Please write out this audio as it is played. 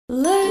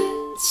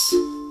Let's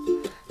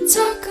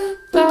talk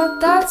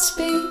about that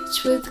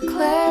speech with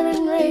Claire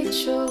and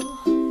Rachel.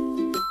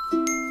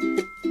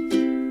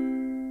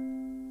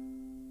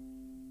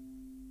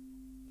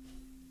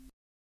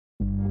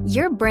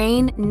 Your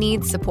brain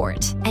needs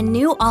support, and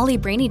new Ollie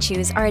Brainy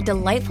Chews are a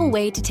delightful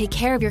way to take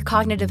care of your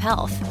cognitive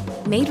health.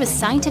 Made with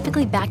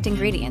scientifically backed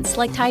ingredients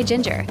like Thai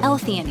ginger,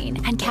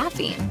 L-theanine, and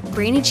caffeine,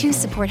 Brainy Chews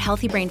support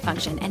healthy brain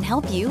function and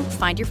help you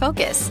find your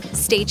focus,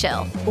 stay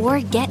chill, or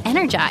get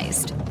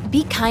energized.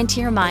 Be kind to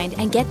your mind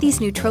and get these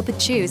nootropic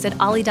chews at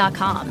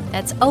ollie.com.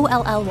 That's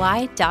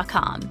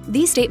OLLY.com.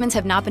 These statements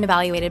have not been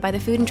evaluated by the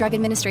Food and Drug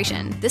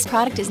Administration. This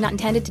product is not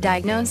intended to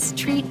diagnose,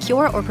 treat,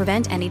 cure, or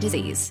prevent any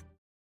disease.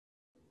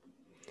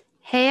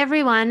 Hey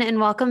everyone, and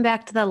welcome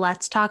back to the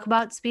Let's Talk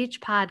About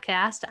Speech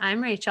podcast.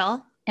 I'm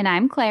Rachel. And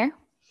I'm Claire.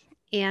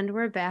 And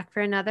we're back for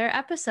another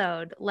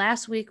episode.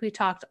 Last week we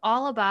talked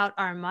all about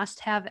our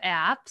must-have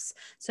apps.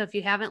 So if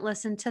you haven't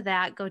listened to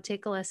that, go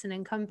take a listen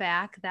and come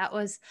back. That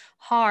was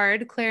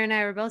hard. Claire and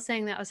I were both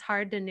saying that was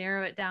hard to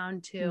narrow it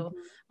down to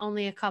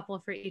only a couple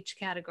for each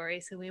category.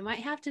 So we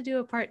might have to do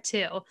a part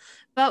 2,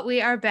 but we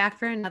are back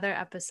for another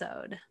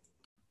episode.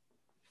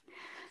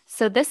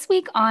 So this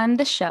week on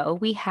the show,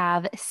 we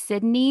have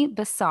Sydney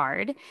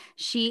Bassard.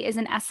 She is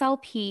an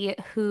SLP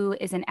who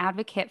is an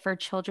advocate for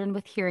children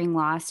with hearing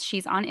loss.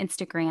 She's on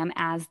Instagram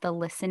as the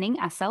Listening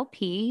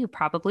SLP. You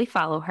probably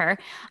follow her.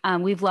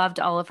 We've loved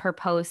all of her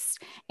posts,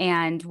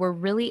 and we're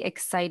really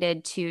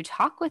excited to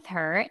talk with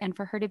her and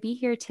for her to be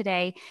here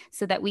today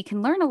so that we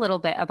can learn a little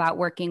bit about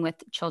working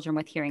with children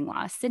with hearing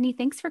loss. Sydney,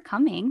 thanks for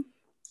coming.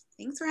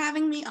 Thanks for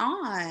having me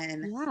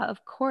on. Yeah,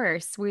 of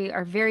course. We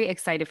are very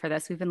excited for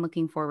this. We've been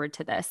looking forward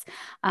to this.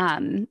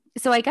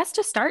 So I guess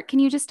to start, can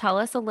you just tell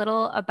us a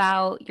little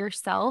about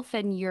yourself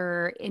and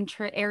your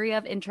area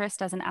of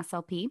interest as an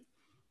SLP?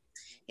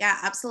 Yeah,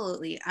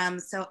 absolutely.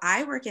 So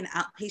I work in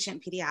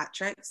outpatient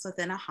pediatrics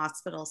within a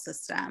hospital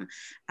system.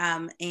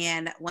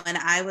 And when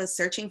I was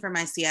searching for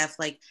my CF,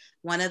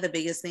 one of the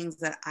biggest things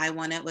that I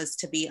wanted was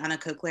to be on a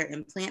cochlear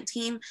implant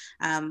team,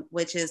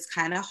 which is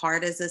kind of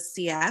hard as a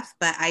CF,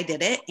 but I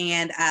did it.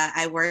 And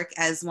I work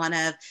as one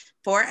of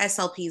 4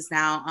 SLPs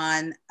now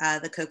on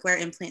the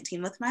cochlear implant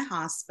team with my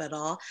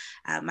hospital.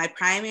 My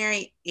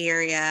primary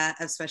area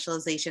of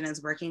specialization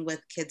is working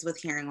with kids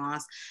with hearing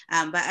loss,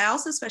 but I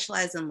also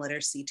specialize in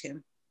literacy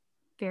too.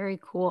 Very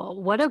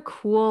cool. What a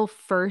cool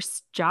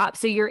first job.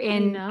 So you're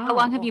in, how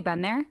long have you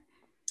been there?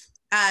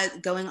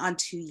 Going on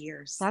 2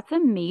 years. That's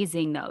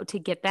amazing though, to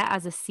get that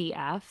as a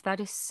CF. That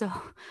is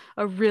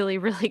a really,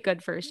 really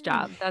good first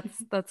job.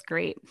 That's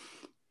great.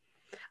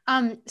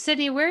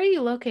 Sydney, where are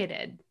you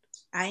located?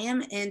 I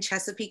am in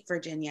Chesapeake,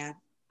 Virginia.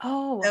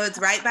 Oh. So it's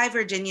right by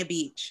Virginia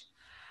Beach.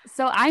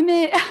 So I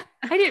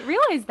didn't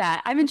realize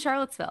that. I'm in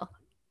Charlottesville.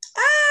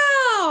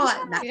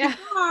 Oh, not too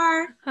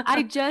far.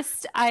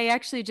 I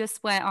actually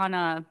just went on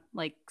a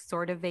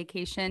sort of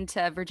vacation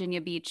to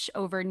Virginia Beach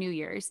over New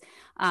Year's.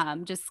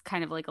 Just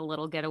kind of like a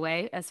little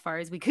getaway as far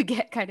as we could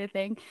get kind of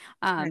thing.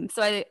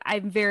 So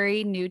I'm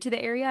very new to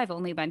the area. I've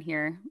only been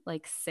here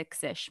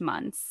 6-ish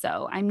months.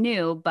 So I'm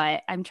new,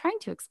 but I'm trying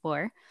to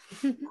explore.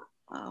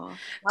 Oh,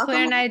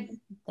 Claire and I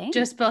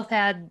just both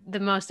had the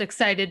most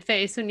excited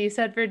face when you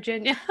said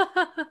Virginia.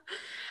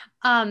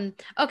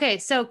 Okay,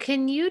 so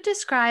can you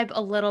describe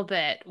a little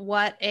bit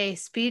what a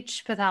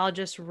speech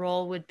pathologist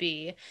role would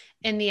be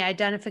in the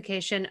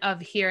identification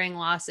of hearing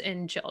loss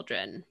in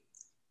children?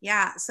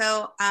 Yeah.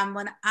 So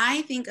when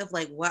I think of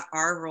what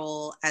our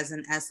role as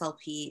an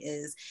SLP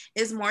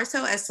is more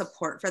so as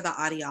support for the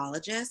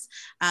audiologist.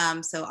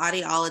 So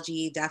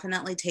audiology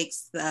definitely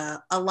takes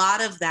a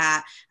lot of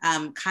that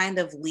kind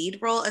of lead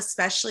role,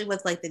 especially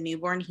with the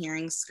newborn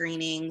hearing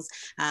screenings,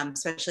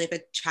 especially if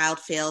a child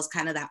fails,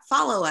 kind of that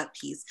follow-up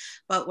piece.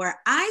 But where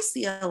I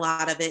see a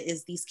lot of it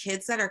is these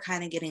kids that are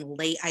kind of getting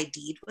late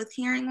ID'd with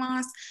hearing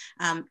loss.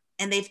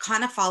 And they've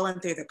kind of fallen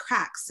through the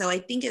cracks. So I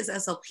think as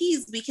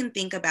SLPs, we can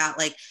think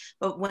about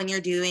but when you're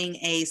doing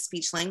a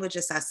speech language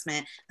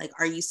assessment,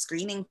 are you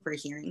screening for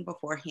hearing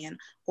beforehand?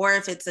 Or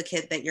if it's a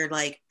kid that you're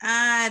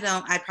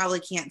I probably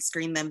can't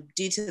screen them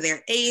due to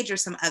their age or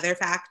some other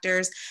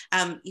factors,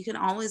 you can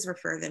always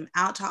refer them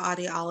out to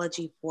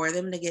audiology for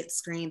them to get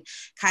screened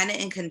kind of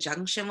in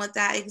conjunction with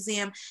that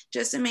exam,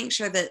 just to make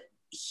sure that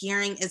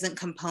hearing isn't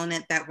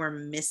component that we're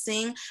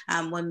missing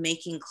when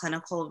making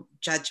clinical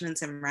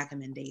judgments and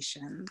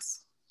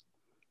recommendations.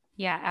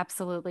 Yeah,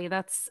 absolutely.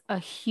 That's a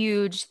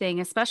huge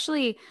thing,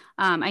 especially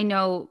I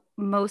know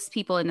most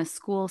people in a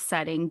school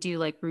setting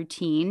do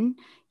routine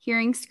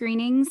hearing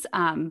screenings.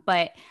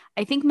 But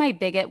I think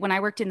when I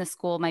worked in the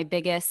school, my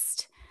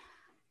biggest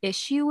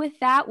issue with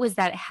that was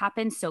that it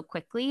happened so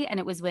quickly,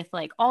 and it was with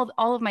all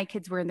of my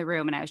kids were in the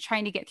room and I was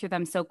trying to get through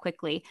them so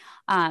quickly.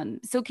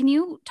 So can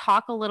you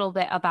talk a little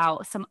bit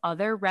about some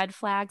other red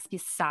flags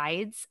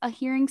besides a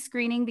hearing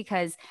screening?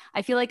 Because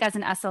I feel as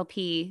an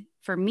SLP,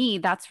 for me,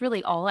 that's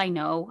really all I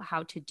know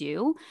how to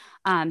do.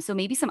 So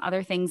maybe some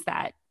other things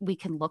that we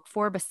can look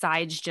for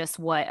besides just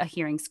what a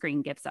hearing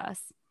screen gives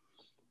us.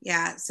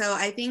 Yeah, so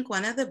I think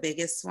one of the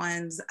biggest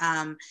ones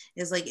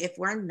is like if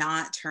we're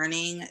not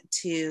turning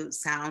to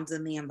sounds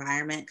in the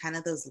environment, kind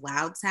of those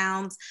loud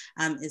sounds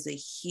is a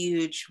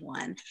huge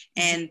one.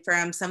 And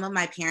from some of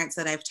my parents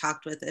that I've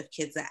talked with of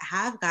kids that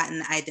have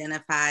gotten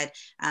identified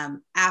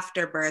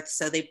after birth,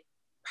 so they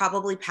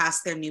probably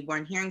passed their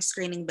newborn hearing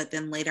screening, but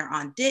then later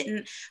on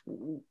didn't,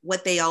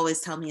 what they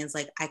always tell me is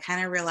like, I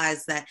kind of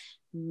realized that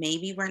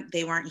maybe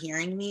they weren't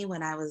hearing me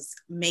when I was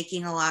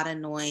making a lot of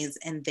noise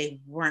and they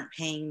weren't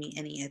paying me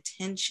any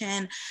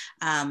attention.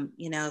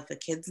 If a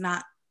kid's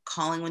not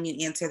calling when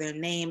you answer their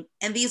name,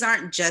 and these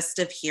aren't just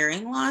of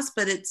hearing loss,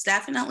 but it's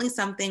definitely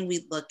something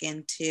we'd look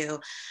into.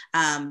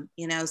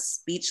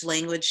 Speech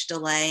language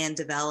delay and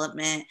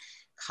development,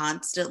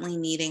 constantly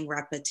needing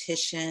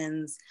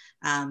repetitions.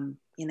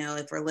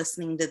 If we're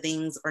listening to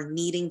things or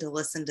needing to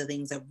listen to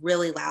things at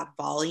really loud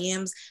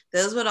volumes,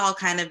 those would all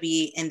kind of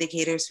be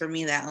indicators for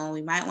me that,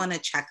 we might want to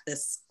check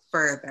this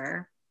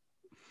further.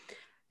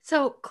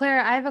 So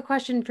Claire, I have a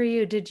question for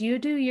you. Did you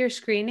do your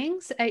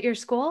screenings at your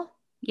school?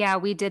 Yeah,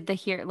 we did with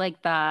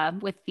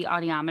the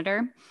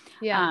audiometer.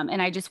 Yeah.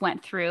 And I just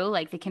went through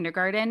like the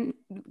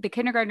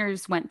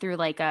kindergartners went through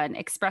like an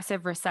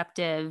expressive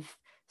receptive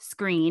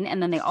screen,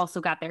 and then they also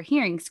got their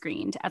hearing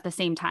screened at the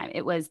same time.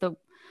 It was the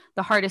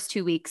hardest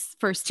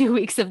first 2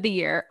 weeks of the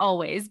year,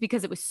 always,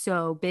 because it was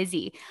so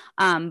busy.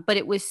 But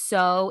it was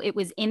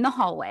in the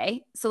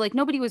hallway. So like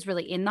nobody was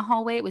really in the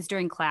hallway. It was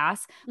during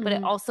class, but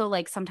it also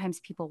like sometimes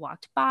people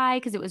walked by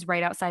because it was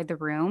right outside the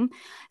room.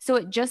 So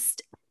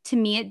to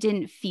me, it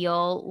didn't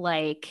feel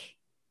like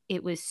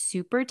it was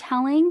super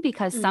telling,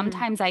 because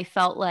sometimes I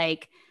felt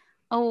like,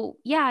 oh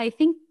yeah, I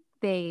think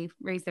they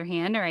raised their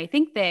hand, or I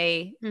think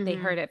they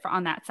heard it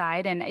on that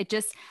side. And it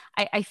just,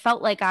 I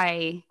felt like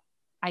I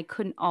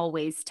couldn't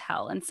always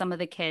tell. And some of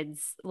the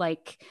kids,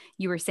 like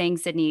you were saying,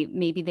 Sydney,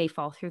 maybe they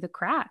fall through the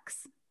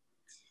cracks.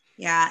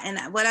 Yeah.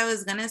 And what I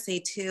was going to say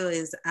too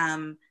is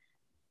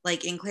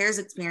like in Claire's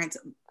experience,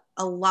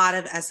 a lot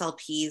of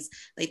SLPs,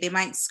 like they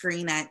might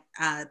screen at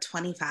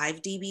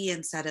 25 dB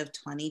instead of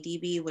 20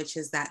 dB, which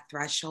is that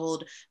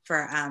threshold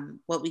for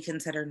what we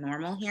consider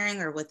normal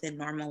hearing or within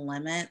normal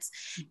limits.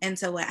 And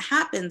so what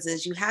happens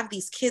is you have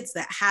these kids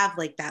that have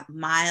like that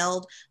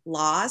mild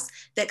loss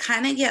that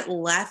kind of get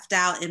left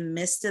out and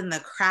missed in the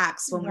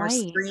cracks when we're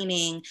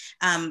screening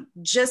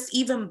just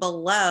even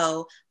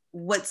below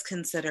what's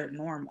considered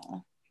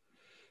normal.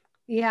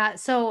 Yeah.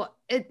 So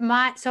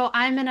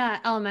I'm in an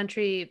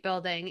elementary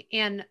building,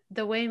 and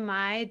the way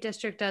my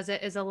district does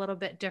it is a little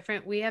bit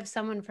different. We have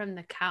someone from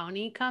the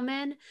county come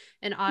in,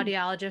 an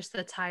audiologist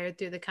that's hired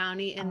through the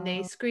county, and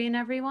they screen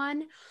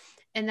everyone.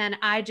 And then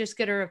I just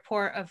get a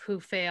report of who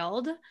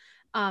failed.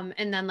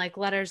 And then like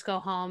letters go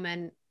home,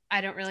 and I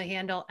don't really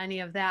handle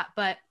any of that.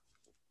 But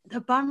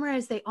the bummer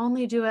is they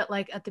only do it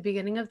like at the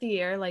beginning of the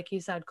year, like you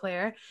said,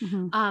 Claire.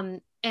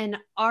 And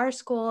our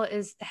school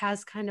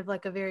has kind of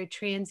like a very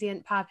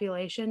transient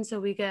population.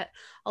 So we get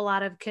a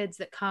lot of kids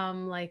that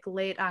come like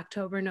late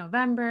October,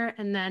 November,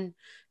 and then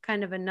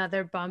kind of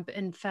another bump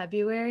in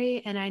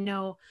February. And I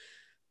know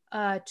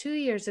 2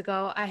 years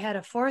ago, I had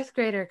a fourth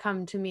grader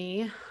come to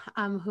me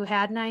who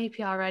had an IEP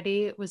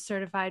already, was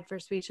certified for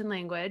speech and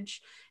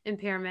language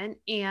impairment,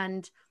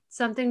 and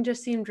something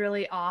just seemed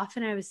really off.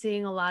 And I was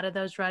seeing a lot of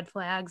those red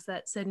flags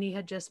that Sydney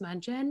had just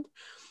mentioned.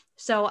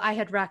 So I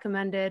had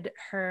recommended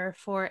her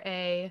for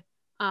a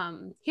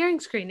hearing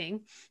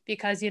screening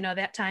because,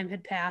 that time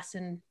had passed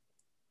and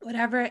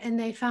whatever. And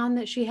they found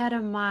that she had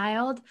a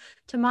mild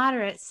to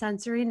moderate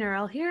sensory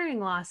neural hearing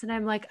loss. And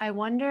I'm like, I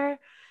wonder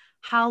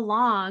how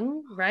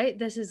long, right?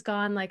 This has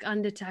gone like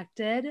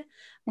undetected.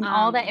 And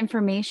all that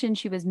information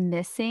she was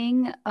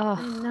missing.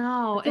 Oh,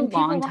 no. And a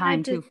long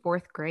time to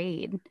fourth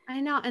grade.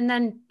 I know. And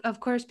then of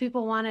course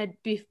people wanted,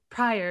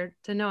 prior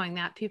to knowing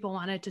that, people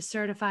wanted to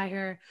certify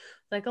her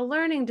like a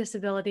learning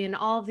disability and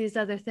all of these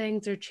other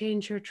things, or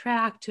change her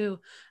track to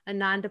a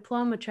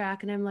non-diploma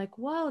track. And I'm like,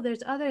 whoa,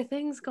 there's other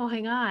things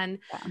going on.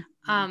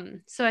 Yeah.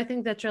 So I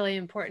think that's really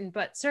important.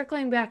 But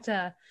circling back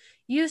to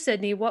you,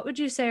 Sydney, what would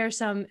you say are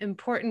some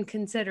important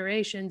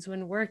considerations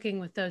when working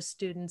with those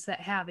students that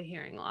have a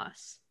hearing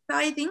loss? So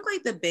I think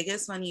like the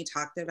biggest one you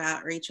talked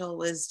about, Rachel,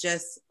 was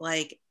just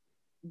like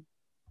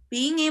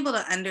being able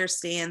to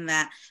understand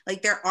that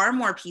like there are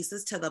more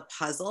pieces to the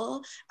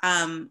puzzle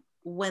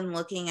when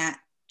looking at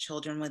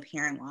children with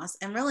hearing loss,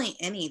 and really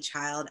any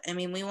child. I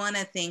mean, we want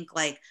to think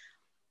like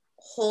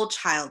whole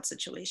child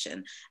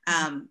situation.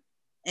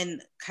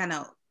 And kind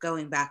of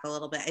going back a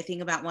little bit, I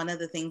think about one of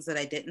the things that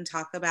I didn't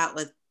talk about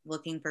with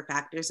looking for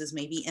factors is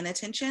maybe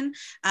inattention.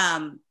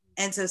 And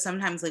so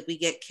sometimes like we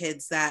get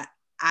kids that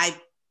I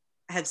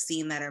have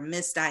seen that are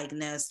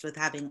misdiagnosed with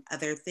having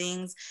other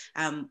things,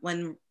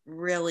 when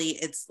really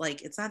it's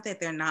like, it's not that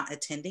they're not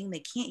attending, they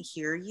can't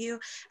hear you.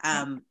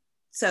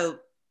 So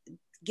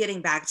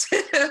getting back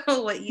to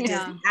what you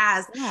just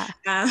asked,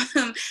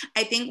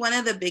 I think one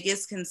of the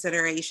biggest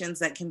considerations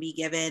that can be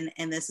given,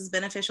 and this is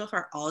beneficial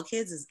for all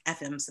kids, is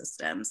FM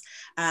systems.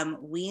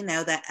 We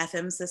know that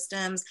FM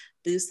systems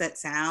boost that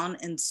sound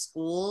in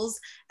schools.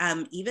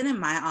 Even in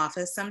my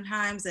office,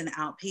 sometimes in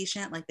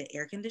outpatient, like the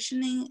air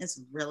conditioning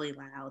is really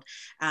loud,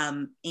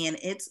 and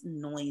it's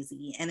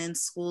noisy. And in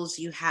schools,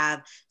 you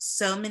have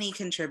so many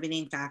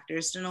contributing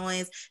factors to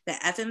noise. The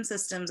FM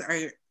systems are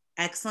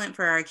excellent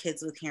for our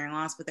kids with hearing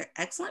loss, but they're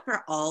excellent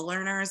for all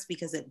learners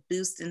because it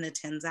boosts and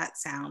attends that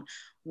sound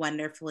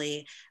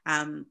wonderfully.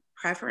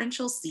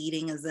 Preferential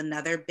seating is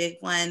another big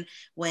one.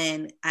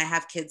 When I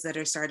have kids that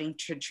are starting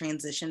to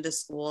transition to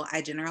school,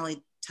 I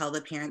generally tell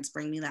the parents,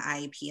 bring me the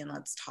IEP and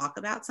let's talk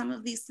about some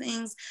of these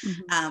things.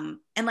 And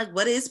like,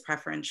 what is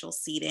preferential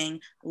seating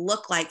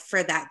look like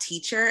for that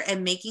teacher,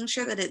 and making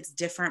sure that it's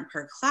different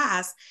per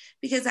class,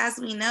 because as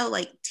we know,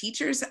 like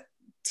teachers'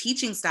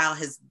 teaching style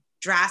has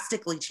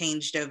drastically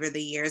changed over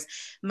the years.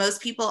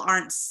 Most people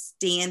aren't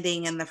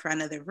standing in the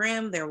front of the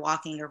room, they're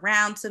walking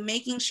around. So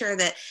making sure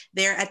that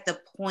they're at the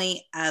point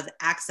of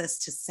access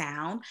to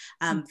sound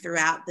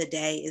throughout the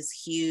day is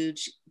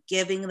huge.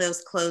 Giving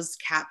those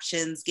closed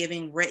captions,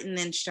 giving written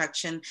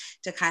instruction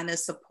to kind of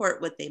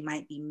support what they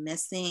might be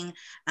missing.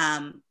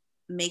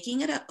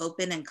 Making it an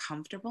open and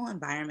comfortable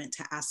environment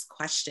to ask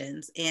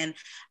questions. And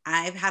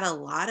I've had a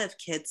lot of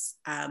kids,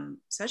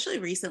 especially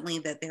recently,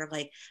 that they're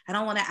like, I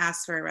don't want to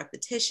ask for a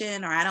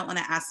repetition, or I don't want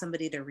to ask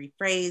somebody to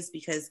rephrase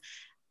because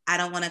I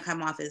don't want to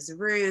come off as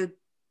rude,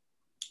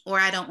 or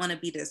I don't want to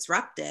be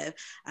disruptive.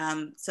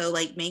 So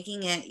like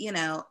making it, you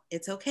know,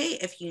 it's okay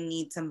if you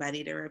need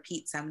somebody to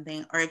repeat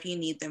something, or if you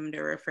need them to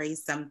rephrase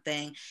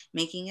something,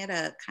 making it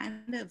a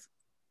kind of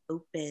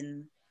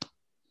open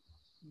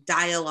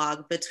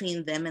dialogue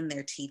between them and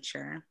their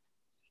teacher.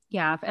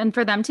 Yeah. And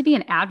for them to be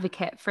an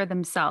advocate for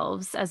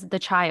themselves as the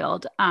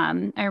child.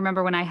 I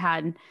remember when I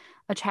had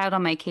a child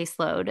on my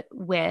caseload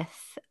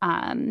with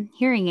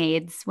hearing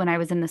aids when I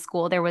was in the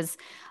school, there was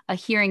a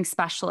hearing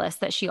specialist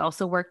that she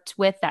also worked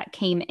with that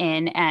came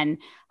in and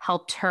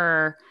helped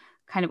her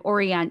kind of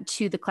orient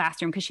to the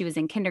classroom because she was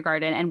in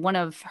kindergarten. And one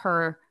of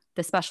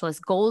the specialist's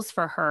goals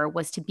for her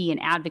was to be an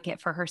advocate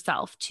for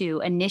herself,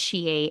 to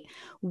initiate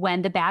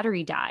when the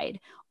battery died,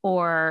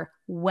 or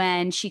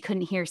when she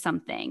couldn't hear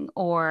something,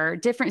 or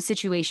different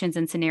situations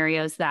and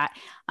scenarios that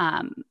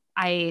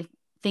I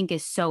think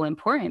is so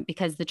important,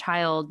 because the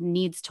child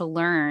needs to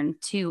learn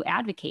to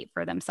advocate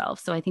for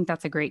themselves. So I think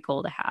that's a great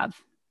goal to have,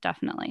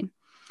 definitely.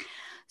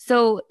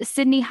 So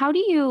Sydney, how do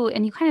you,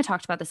 and you kind of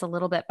talked about this a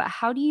little bit, but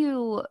how do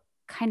you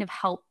kind of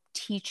help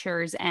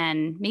teachers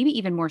and maybe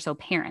even more so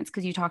parents,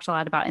 because you talked a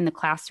lot about in the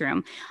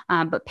classroom,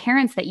 but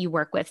parents that you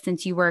work with,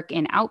 since you work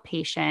in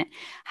outpatient,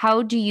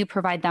 how do you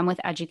provide them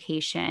with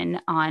education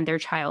on their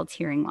child's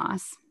hearing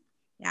loss?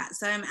 Yeah,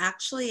 so I'm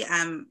actually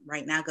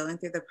right now going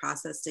through the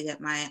process to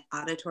get my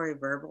auditory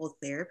verbal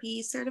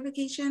therapy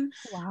certification.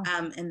 Wow.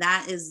 And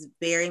that is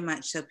very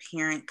much so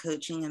parent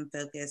coaching and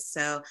focus.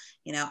 So,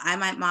 you know, I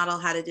might model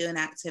how to do an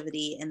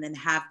activity and then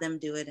have them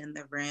do it in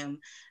the room.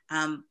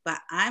 But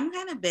I'm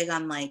kind of big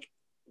on like,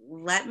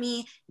 let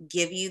me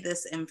give you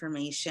this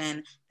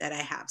information that I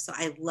have. So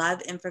I love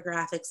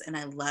infographics and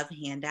I love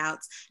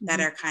handouts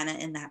that are kind of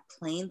in that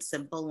plain,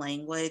 simple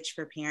language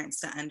for parents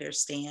to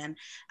understand.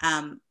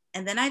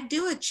 And then I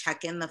do a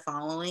check-in the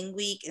following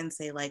week and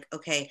say like,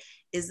 okay,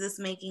 is this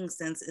making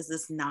sense? Is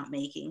this not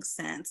making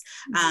sense?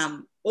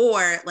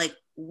 Or like,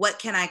 what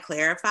can I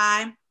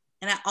clarify?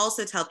 And I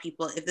also tell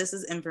people, if this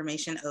is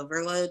information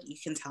overload, you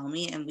can tell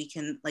me and we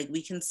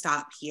can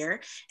stop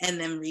here and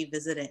then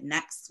revisit it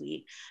next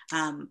week.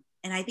 And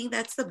I think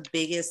that's the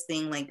biggest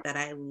thing like that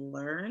I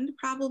learned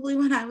probably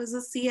when I was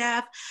a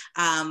CF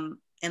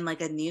and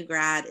like a new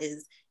grad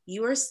is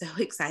you are so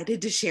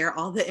excited to share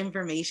all the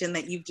information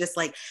that you've just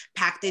like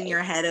packed in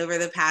your head over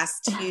the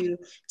past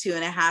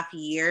 2.5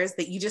 years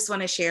that you just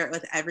want to share it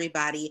with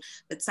everybody.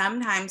 But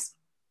sometimes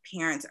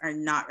parents are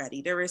not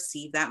ready to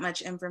receive that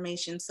much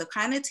information. So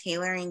kind of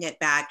tailoring it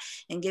back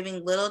and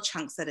giving little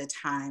chunks at a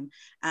time.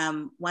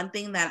 One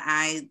thing that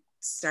I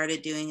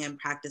started doing in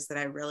practice that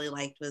I really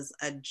liked was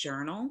a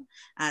journal.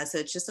 So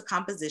it's just a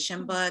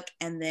composition book.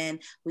 And then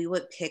we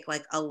would pick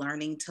like a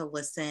learning to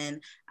listen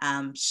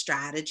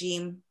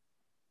strategy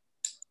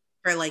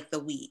for like the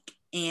week.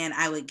 And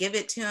I would give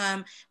it to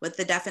them with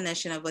the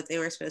definition of what they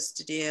were supposed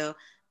to do.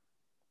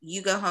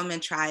 You go home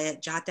and try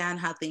it, jot down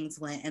how things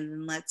went, and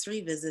then let's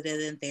revisit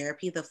it in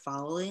therapy the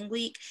following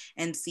week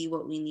and see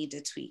what we need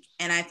to tweak.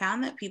 And I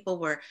found that people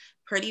were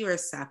pretty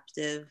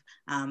receptive.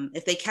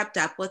 If they kept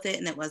up with it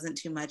and it wasn't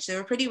too much, they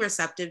were pretty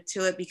receptive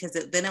to it because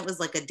then it was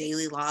like a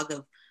daily log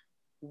of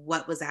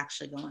what was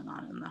actually going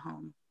on in the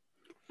home.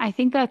 I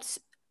think that's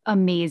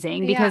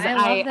amazing because I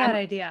love that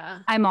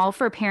idea. I'm all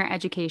for parent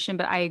education,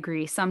 but I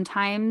agree.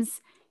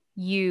 Sometimes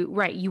you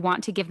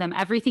want to give them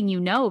everything you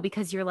know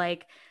because you're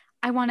like,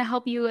 I want to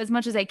help you as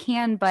much as I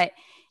can, but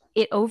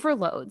it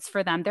overloads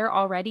for them. They're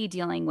already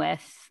dealing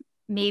with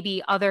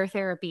maybe other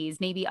therapies,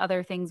 maybe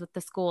other things with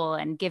the school,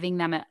 and giving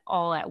them it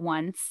all at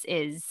once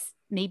is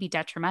may be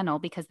detrimental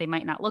because they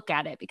might not look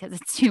at it because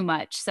it's too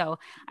much. So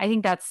I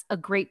think that's a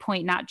great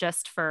point, not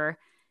just for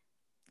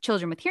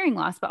children with hearing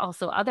loss, but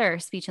also other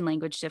speech and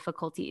language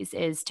difficulties,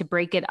 is to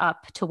break it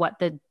up to what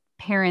the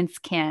parents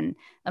can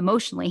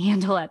emotionally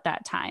handle at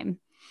that time.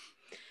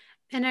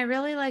 And I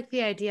really like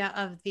the idea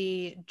of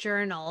the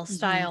journal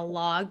style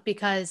log,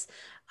 because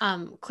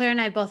Claire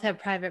and I both have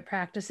private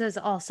practices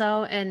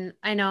also. And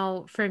I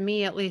know for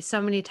me, at least,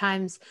 so many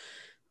times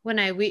when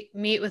I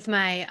meet with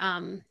my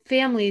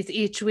families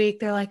each week,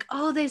 they're like,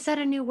 oh, they said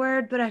a new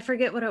word, but I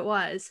forget what it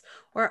was.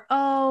 Or,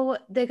 oh,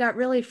 they got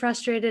really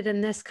frustrated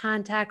in this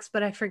context,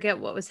 but I forget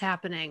what was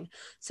happening.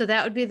 So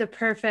that would be the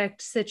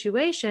perfect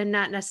situation,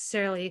 not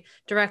necessarily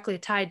directly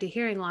tied to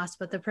hearing loss,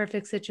 but the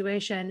perfect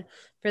situation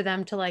for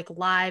them to like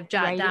live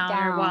jot Write it down,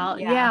 or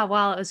down.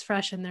 while it was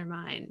fresh in their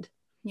mind.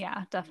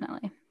 Yeah,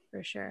 definitely.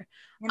 For sure.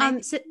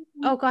 And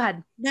Go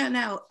ahead.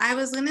 No, I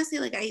was going to say,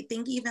 like, I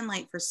think even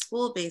like for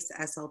school-based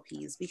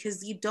SLPs,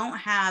 because you don't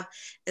have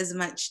as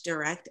much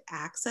direct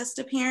access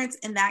to parents,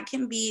 and that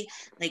can be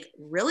like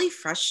really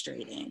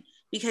frustrating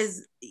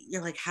because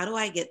you're like, how do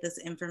I get this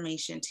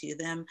information to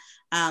them?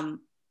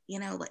 You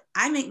know, like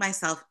I make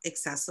myself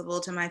accessible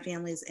to my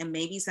families, and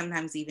maybe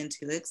sometimes even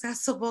too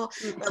accessible,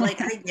 but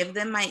like I give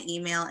them my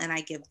email and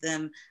I give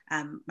them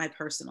my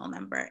personal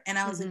number. And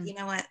I was like, you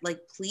know what, like,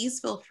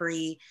 please feel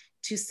free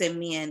to send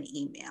me an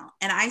email.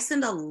 And I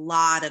send a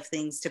lot of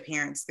things to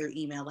parents through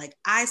email. Like,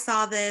 I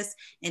saw this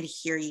and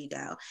here you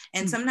go.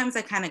 And sometimes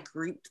I kind of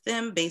group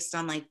them based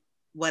on like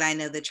what I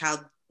know the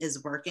child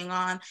is working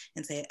on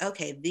and say,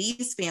 okay,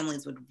 these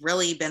families would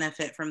really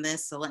benefit from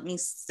this. So let me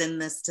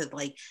send this to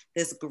like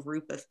this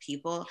group of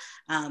people.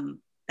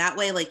 That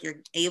way, like,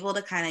 you're able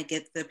to kind of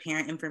get the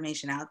parent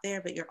information out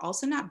there, but you're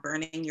also not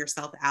burning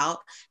yourself out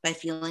by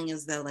feeling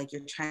as though like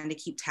you're trying to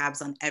keep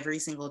tabs on every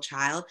single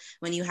child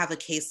when you have a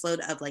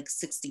caseload of like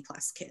 60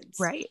 plus kids.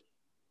 Right.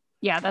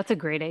 Yeah, that's a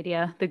great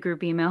idea. The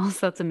group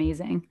emails. That's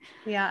amazing.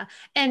 Yeah.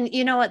 And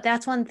you know what?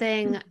 That's one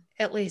thing,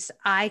 at least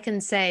I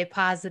can say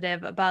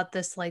positive about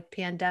this like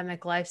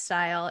pandemic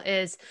lifestyle,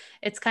 is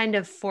it's kind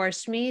of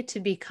forced me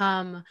to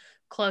become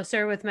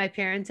closer with my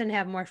parents and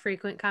have more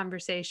frequent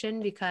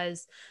conversation,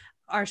 because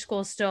our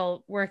school's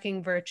still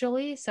working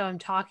virtually. So I'm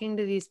talking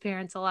to these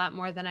parents a lot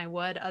more than I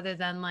would, other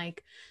than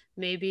like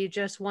maybe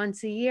just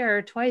once a year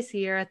or twice a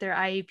year at their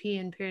IEP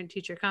and parent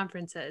teacher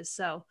conferences.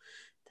 So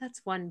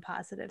that's one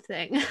positive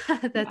thing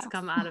that's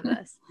come out of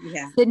this.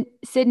 Yeah.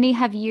 Sydney,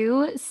 have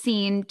you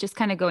seen, just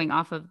kind of going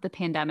off of the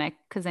pandemic,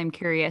 because I'm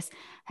curious,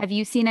 have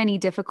you seen any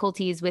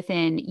difficulties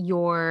within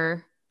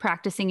your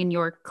practicing in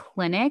your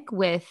clinic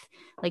with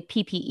like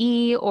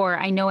PPE? Or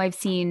I know I've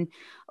seen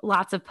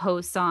lots of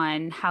posts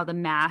on how the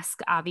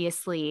mask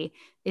obviously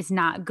is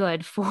not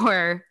good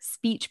for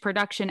speech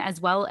production as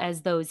well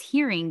as those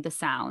hearing the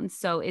sounds.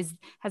 So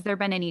has there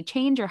been any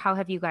change, or how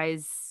have you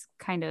guys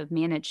kind of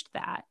managed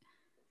that?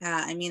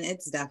 Yeah, I mean,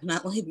 it's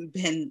definitely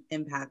been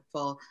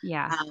impactful.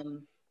 Yeah.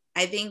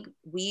 I think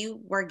we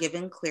were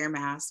given clear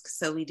masks.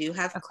 So we do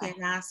have clear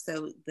masks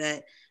so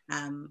that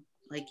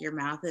like your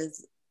mouth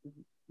is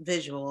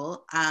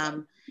visual.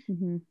 I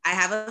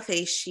have a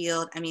face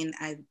shield. I mean,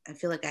 I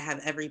feel like I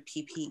have every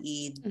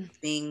PPE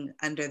thing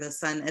under the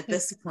sun at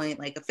this point,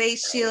 like a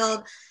face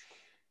shield,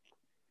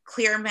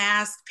 clear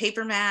mask,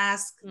 paper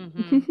mask,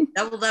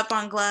 doubled up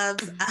on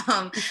gloves.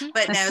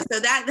 But no, so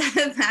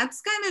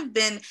that's kind of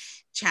been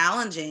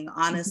challenging,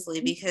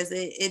 honestly, because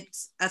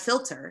it's a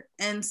filter.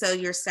 And so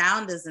your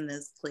sound isn't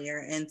as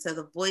clear. And so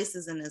the voice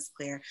isn't as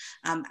clear.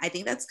 I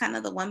think that's kind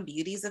of the one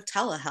beauties of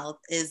telehealth,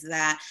 is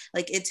that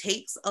like it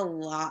takes a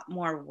lot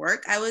more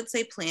work, I would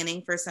say,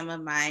 planning for some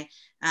of my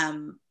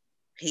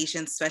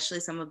patients, especially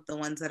some of the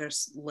ones that are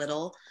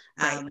little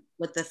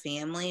with the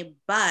family.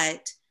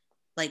 But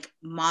like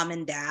mom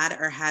and dad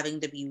are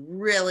having to be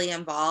really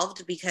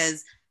involved,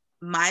 because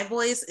my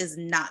voice is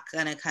not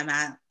going to come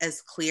out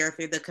as clear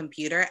through the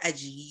computer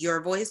as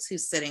your voice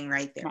who's sitting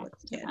right there with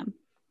the kid.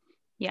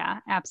 Yeah,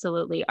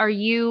 absolutely. Are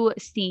you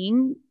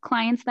seeing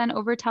clients then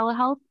over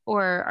telehealth,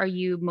 or are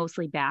you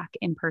mostly back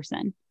in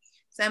person?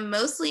 So I'm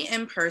mostly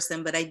in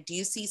person, but I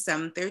do see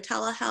some through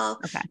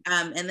telehealth. Okay.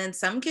 And then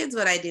some kids,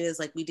 what I do is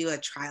like, we do a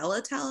trial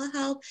of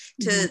telehealth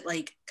to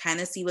like kind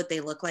of see what they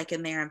look like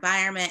in their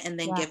environment, and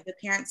then give the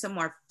parents some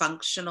more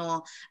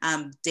functional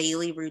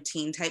daily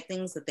routine type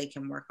things that they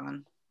can work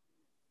on.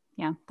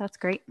 Yeah, that's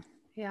great.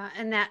 Yeah.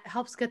 And that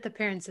helps get the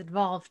parents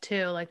involved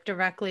too, like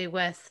directly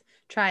with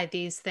try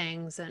these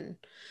things and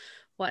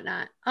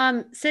whatnot.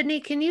 Sydney,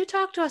 can you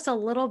talk to us a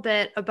little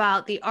bit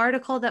about the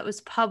article that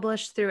was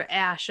published through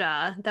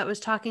ASHA that was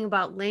talking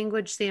about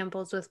language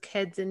samples with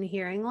kids in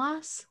hearing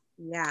loss?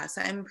 Yeah.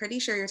 So I'm pretty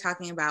sure you're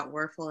talking about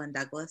Werfel and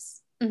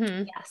Douglas.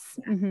 Yes.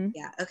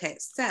 Yeah. Okay.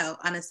 So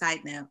on a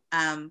side note,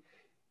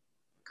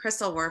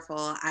 Crystal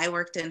Werfel, I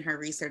worked in her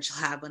research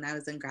lab when I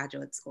was in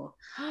graduate school.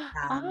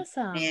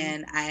 Awesome.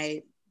 And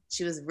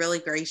she was really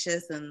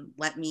gracious and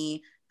let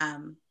me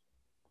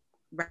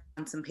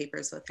run some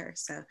papers with her.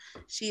 So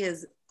she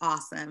is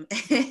awesome.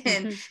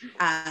 And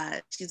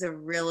she's a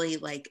really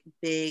like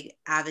big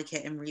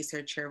advocate and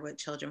researcher with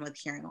children with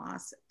hearing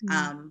loss.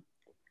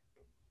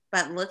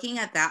 But looking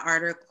at that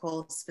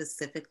article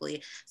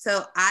specifically,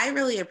 so I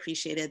really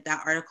appreciated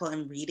that article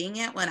and reading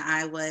it when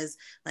I was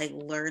like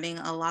learning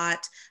a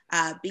lot,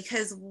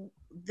 because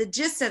the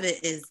gist of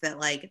it is that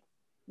like,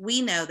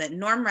 we know that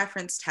norm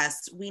reference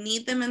tests, we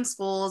need them in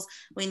schools,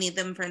 we need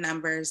them for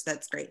numbers,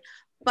 that's great.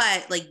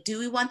 But like, do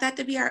we want that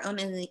to be our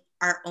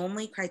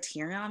only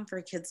criterion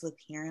for kids with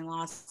hearing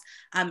loss?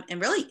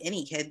 And really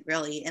any kid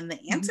really, and the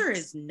answer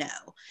is no.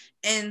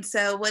 And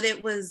so what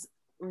it was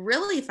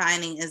really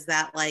finding is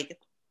that like,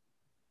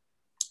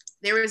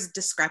 there was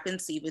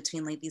discrepancy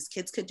between like these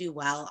kids could do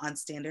well on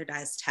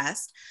standardized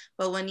tests,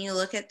 but when you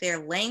look at their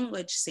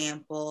language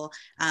sample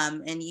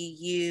and you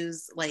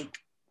use like,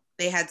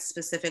 they had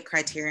specific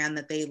criterion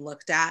that they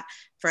looked at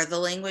for the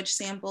language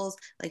samples,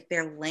 like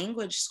their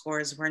language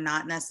scores were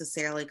not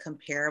necessarily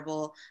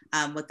comparable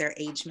with their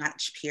age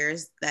matched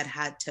peers that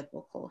had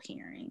typical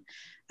hearing.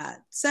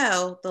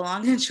 So the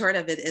long and short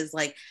of it is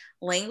like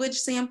language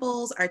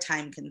samples are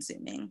time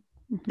consuming.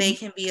 They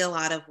can be a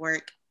lot of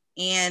work.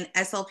 And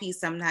SLPs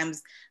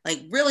sometimes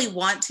like really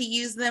want to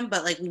use them,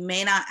 but like we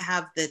may not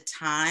have the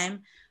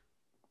time.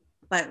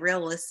 But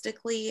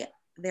realistically,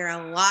 they're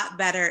a lot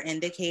better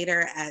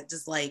indicator at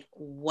just like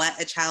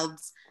what a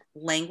child's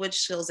language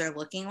skills are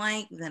looking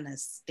like than a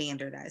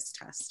standardized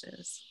test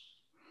is.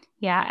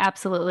 Yeah,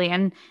 absolutely.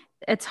 And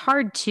it's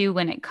hard too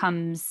when it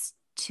comes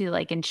to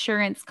like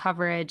insurance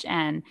coverage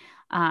and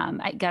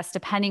I guess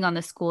depending on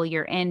the school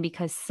you're in,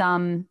 because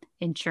some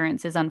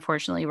insurances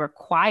unfortunately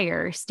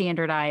require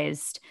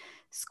standardized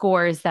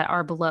scores that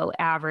are below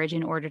average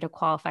in order to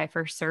qualify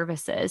for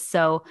services.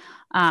 So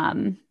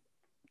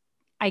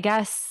I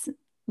guess,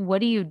 what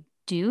do you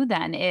do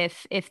then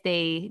if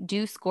they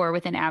do score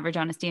with an average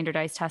on a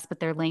standardized test, but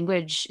their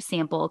language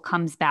sample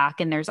comes back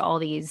and there's all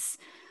these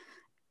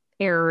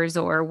errors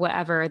or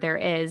whatever there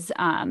is?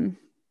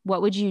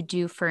 What would you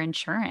do for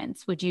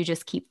insurance? Would you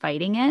just keep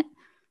fighting it?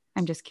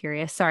 I'm just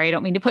curious. Sorry, I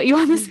don't mean to put you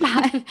on the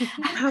spot.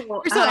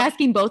 We're so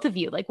asking both of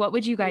you, like, what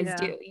would you guys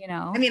do? You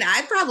know, I mean,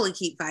 I'd probably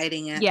keep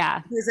fighting it. Yeah.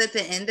 Because at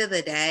the end of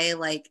the day,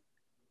 like,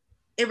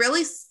 it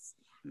really,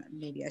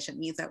 maybe I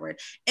shouldn't use that word.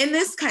 In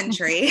this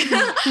country,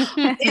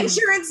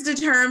 insurance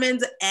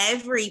determines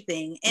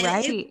everything.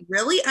 And it's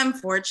really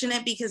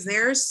unfortunate because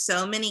there are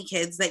so many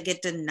kids that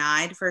get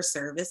denied for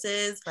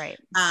services. Right.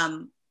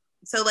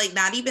 So like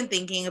not even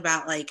thinking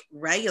about like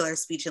regular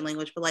speech and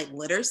language, but like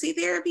literacy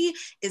therapy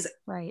is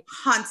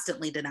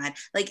constantly denied.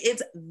 Like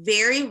it's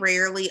very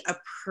rarely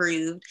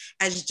approved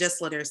as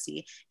just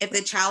literacy. If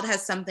the child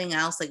has something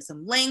else, like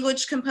some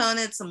language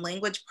components, some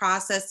language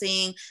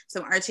processing,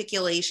 some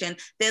articulation,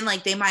 then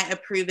like they might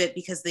approve it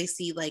because they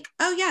see like,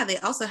 oh yeah, they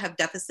also have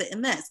deficit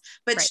in this.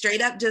 But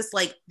straight up just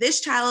like this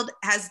child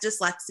has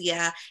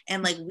dyslexia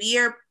and like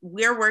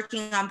we're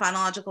working on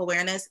phonological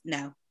awareness.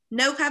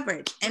 No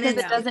coverage. And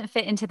because it doesn't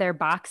fit into their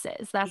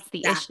boxes. That's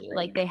the issue.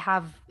 Like they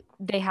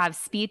have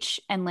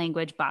speech and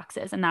language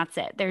boxes and that's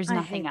it. There's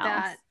nothing else.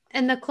 That.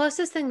 And the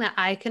closest thing that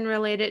I can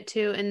relate it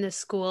to in the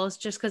schools,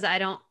 just because I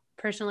don't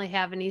personally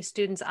have any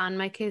students on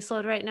my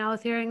caseload right now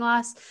with hearing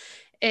loss,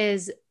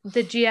 is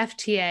the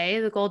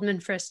GFTA, the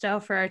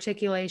Goldman-Fristow for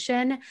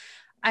articulation.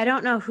 I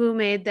don't know who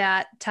made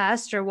that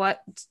test or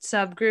what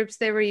subgroups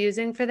they were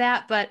using for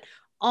that, but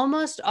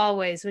almost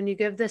always when you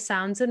give the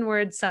sounds and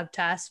words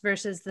subtest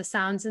versus the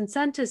sounds and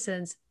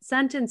sentences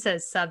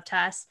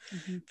subtest,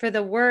 for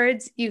the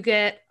words, you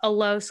get a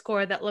low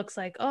score that looks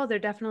like, oh, they're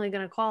definitely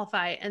going to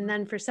qualify. And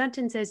then for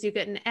sentences, you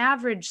get an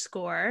average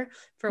score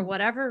for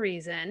whatever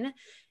reason.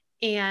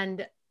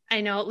 And I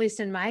know at least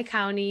in my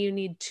county, you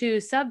need 2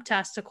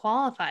 subtests to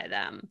qualify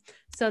them.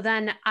 So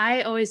then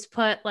I always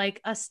put like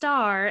a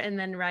star and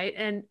then write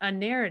a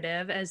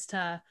narrative as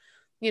to,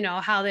 you know,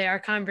 how they are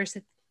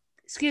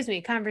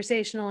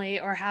conversationally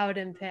or how it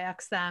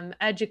impacts them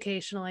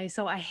educationally.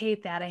 So I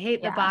hate that. I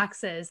hate the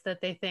boxes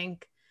that they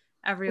think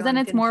everyone then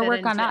it's can more fit work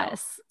into. on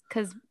us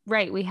because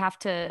we have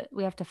to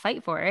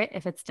fight for it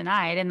if it's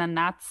denied. And then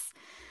that's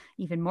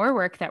even more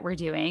work that we're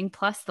doing,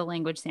 plus the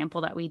language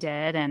sample that we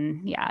did.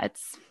 And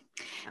it's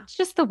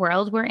just the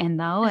world we're in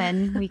though.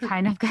 And we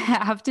kind of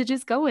have to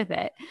just go with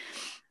it.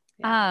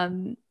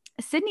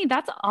 Sydney,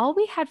 that's all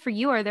we had for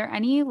you. Are there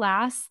any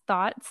last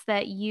thoughts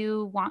that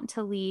you want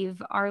to leave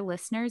our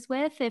listeners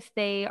with if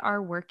they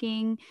are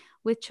working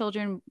with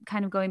children,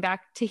 kind of going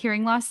back to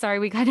hearing loss? Sorry,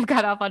 we kind of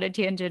got off on a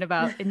tangent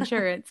about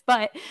insurance,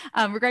 but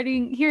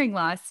regarding hearing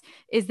loss,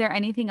 is there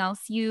anything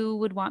else you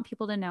would want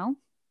people to know?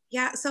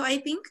 Yeah, so I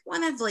think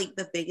one of like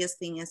the biggest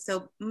thing is,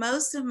 so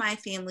most of my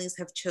families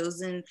have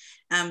chosen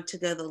to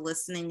go the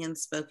listening and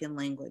spoken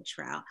language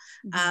route.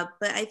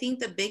 But I think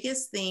the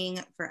biggest thing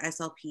for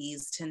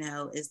SLPs to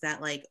know is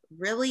that like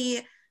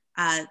really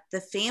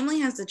the family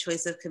has a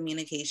choice of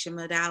communication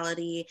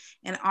modality,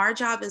 and our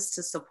job is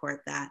to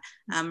support that,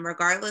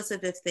 regardless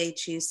of if they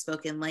choose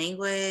spoken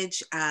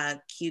language,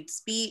 cued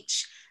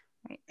speech,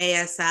 Right.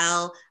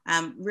 ASL,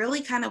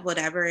 really kind of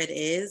whatever it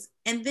is.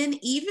 And then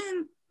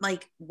even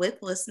like with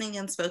listening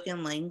and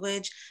spoken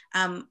language,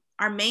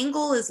 our main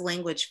goal is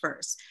language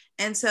first.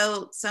 And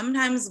so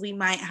sometimes we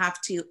might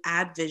have to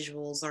add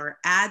visuals or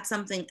add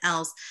something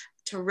else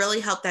to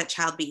really help that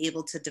child be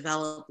able to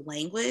develop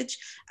language,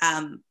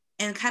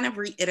 and kind of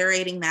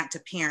reiterating that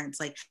to parents.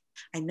 Like,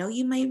 I know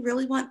you may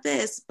really want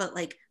this, but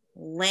like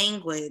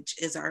language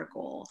is our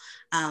goal.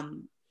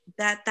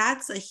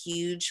 That's a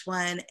huge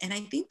one. And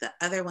I think the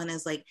other one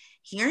is like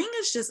hearing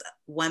is just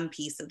one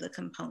piece of the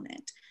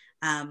component.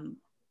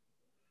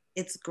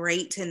 It's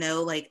great to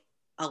know like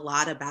a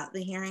lot about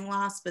the hearing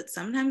loss, but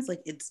sometimes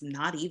like it's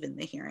not even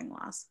the hearing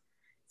loss.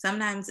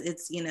 Sometimes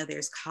it's,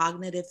 there's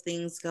cognitive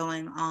things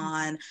going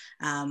on,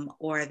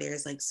 or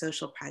there's like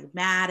social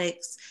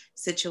pragmatics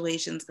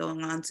situations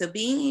going on. So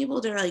being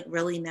able to like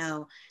really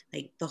know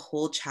like the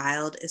whole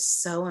child is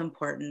so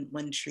important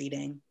when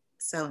treating.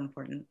 So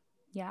important.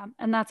 Yeah.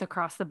 And that's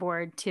across the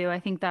board too.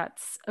 I think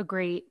that's a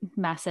great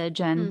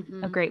message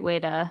and a great way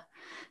to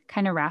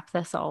kind of wrap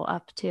this all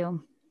up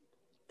too.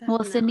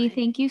 Definitely. Well, Sydney,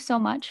 thank you so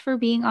much for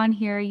being on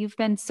here. You've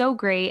been so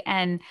great.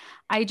 And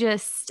I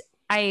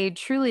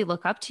truly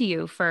look up to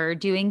you for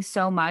doing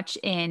so much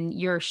in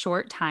your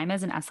short time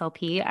as an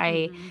SLP.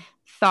 I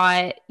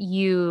thought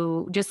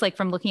you, just like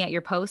from looking at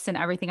your posts and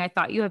everything, I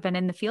thought you have been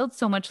in the field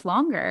so much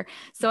longer.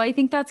 So I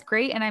think that's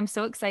great. And I'm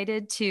so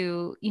excited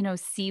to,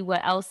 see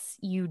what else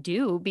you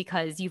do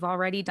because you've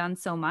already done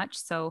so much.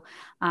 So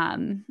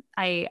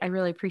I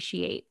really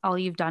appreciate all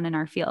you've done in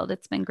our field.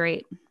 It's been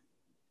great.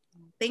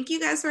 Thank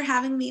you guys for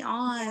having me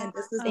on. Yeah,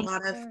 this was a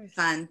lot of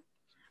fun.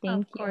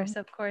 Of course.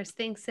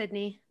 Thanks,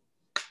 Sydney.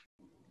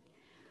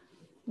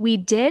 We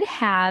did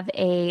have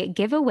a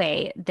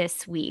giveaway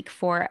this week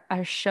for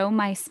a Show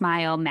My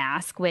Smile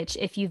mask, which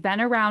if you've been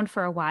around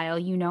for a while,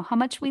 you know how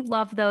much we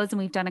love those. And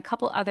we've done a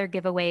couple other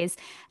giveaways.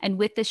 And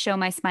with the Show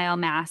My Smile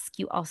mask,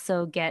 you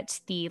also get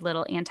the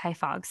little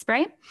anti-fog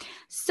spray.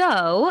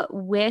 So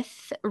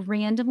with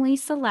randomly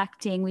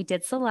selecting, we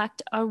did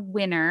select a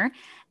winner.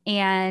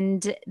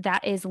 And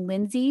that is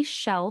Lindsay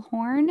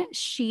Shellhorn.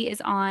 She is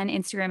on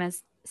Instagram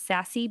as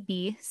Sassy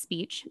Bee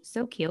Speech.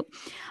 So cute.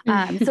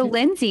 So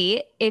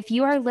Lindsay, if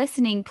you are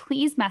listening,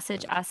 please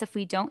message us. If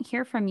we don't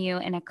hear from you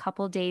in a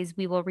couple days,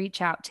 we will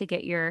reach out to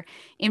get your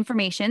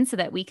information so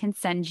that we can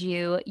send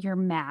you your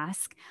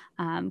mask.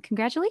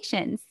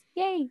 Congratulations.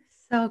 Yay.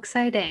 So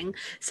exciting.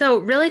 So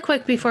really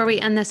quick before we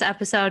end this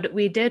episode,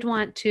 we did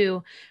want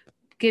to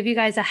give you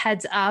guys a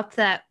heads up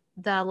that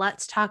the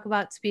Let's Talk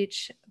About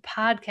Speech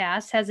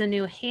podcast has a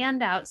new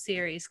handout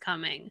series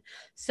coming.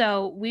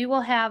 So we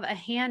will have a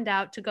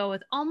handout to go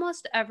with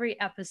almost every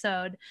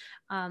episode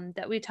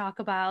that we talk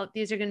about.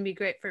 These are going to be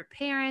great for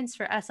parents,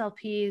 for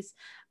SLPs,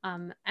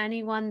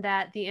 anyone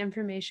that the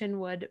information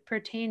would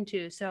pertain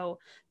to. So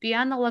be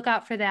on the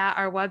lookout for that.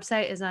 Our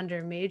website is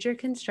under major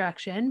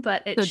construction,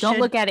 but don't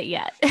look at it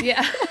yet.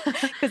 Yeah.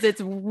 Because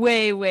it's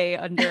way, way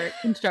under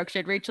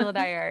construction. Rachel and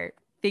I are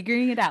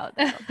figuring it out.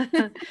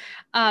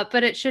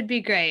 But it should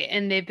be great.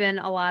 And they've been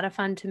a lot of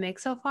fun to make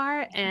so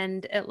far.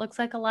 And it looks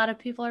like a lot of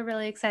people are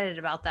really excited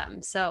about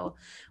them. So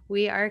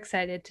we are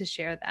excited to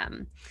share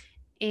them.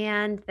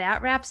 And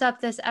that wraps up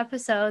this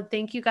episode.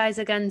 Thank you guys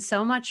again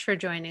so much for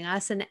joining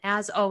us. And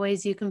as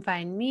always, you can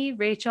find me,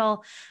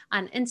 Rachel,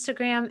 on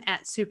Instagram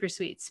at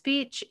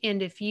SuperSweetSpeech.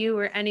 And if you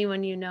or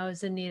anyone you know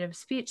is in need of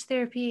speech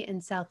therapy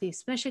in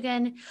Southeast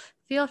Michigan,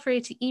 feel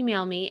free to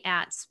email me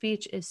at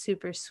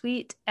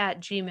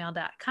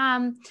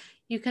speechissupersweet@gmail.com.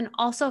 You can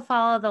also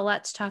follow the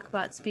Let's Talk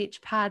About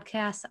Speech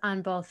podcast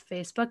on both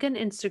Facebook and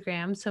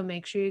Instagram, so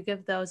make sure you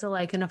give those a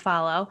like and a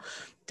follow.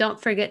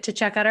 Don't forget to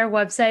check out our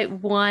website.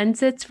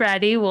 Once it's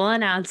ready, we'll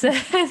announce it.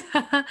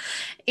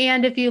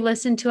 And if you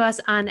listen to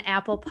us on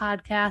Apple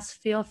Podcasts,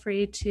 feel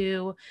free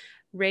to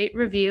rate,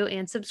 review,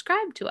 and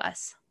subscribe to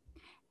us.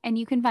 And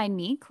you can find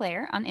me,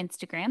 Claire, on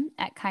Instagram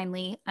at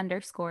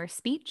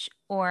kindly_speech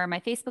or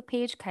my Facebook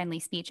page, Kindly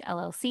Speech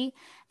LLC.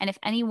 And if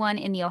anyone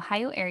in the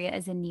Ohio area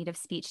is in need of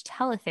speech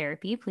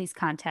teletherapy, please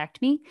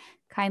contact me,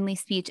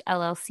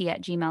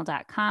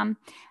 kindlyspeechllc@gmail.com.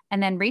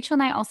 And then Rachel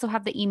and I also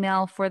have the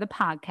email for the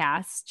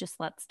podcast, just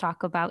Let's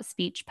Talk About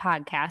Speech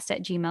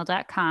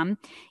podcast@gmail.com.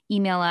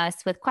 Email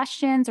us with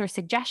questions or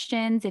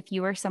suggestions if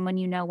you or someone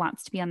you know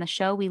wants to be on the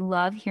show. We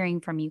love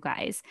hearing from you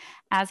guys.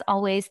 As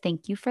always,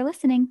 thank you for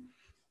listening.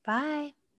 Bye.